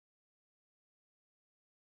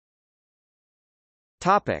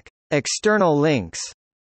Topic: External links.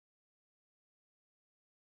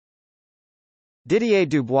 Didier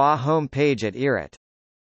Dubois home page at IRIT.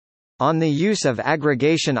 On the use of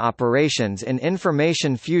aggregation operations in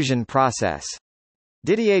information fusion process.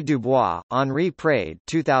 Didier Dubois, Henri Prade,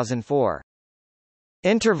 2004.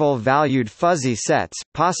 Interval-valued fuzzy sets,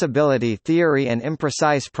 possibility theory and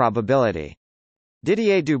imprecise probability.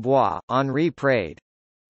 Didier Dubois, Henri Prade.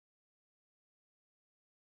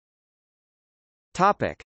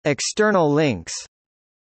 Topic: External links.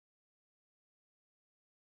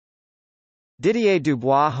 Didier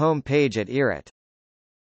Dubois home page at IRIT.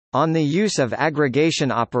 On the use of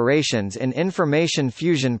aggregation operations in information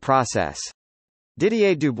fusion process.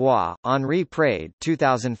 Didier Dubois, Henri Prade,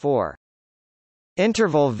 2004.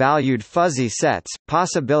 Interval-valued fuzzy sets,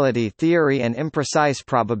 possibility theory and imprecise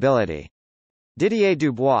probability. Didier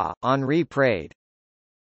Dubois, Henri Prade.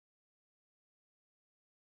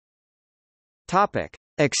 Topic: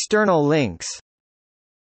 External links.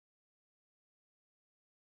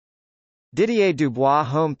 Didier Dubois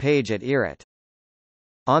home page at IRIT.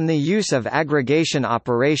 On the use of aggregation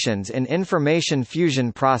operations in information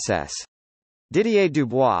fusion process. Didier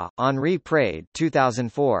Dubois, Henri Prade,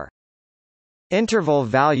 2004.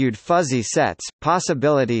 Interval-valued fuzzy sets,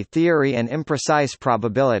 possibility theory and imprecise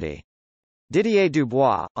probability. Didier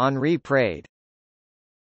Dubois, Henri Prade.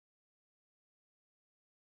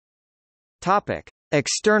 Topic: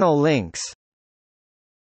 External links.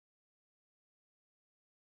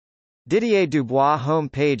 Didier Dubois home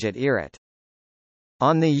page at IRIT.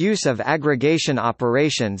 On the use of aggregation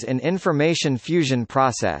operations in information fusion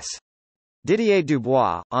process. Didier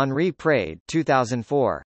Dubois, Henri Prade,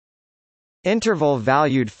 2004.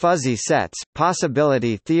 Interval-valued fuzzy sets,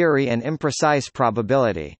 possibility theory and imprecise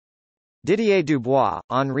probability. Didier Dubois,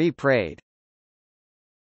 Henri Prade.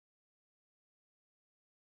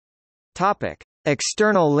 Topic: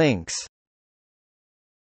 External links.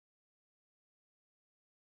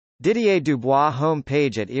 Didier Dubois home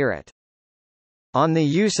page at IRIT. On the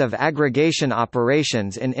use of aggregation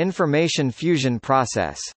operations in information fusion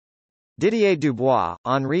process. Didier Dubois,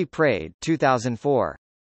 Henri Prade, 2004.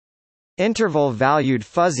 Interval-valued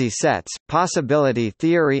fuzzy sets, possibility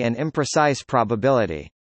theory and imprecise probability.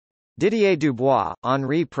 Didier Dubois,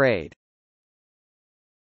 Henri Prade.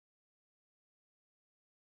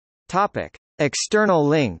 Topic: External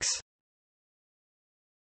links.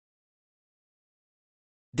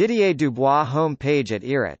 Didier Dubois home page at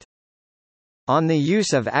IRIT. On the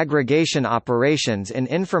use of aggregation operations in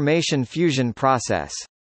information fusion process.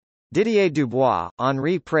 Didier Dubois,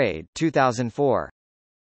 Henri Prade, 2004.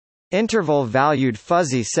 Interval-valued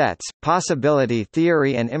fuzzy sets, possibility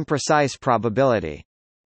theory and imprecise probability.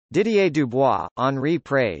 Didier Dubois, Henri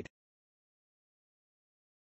Prade.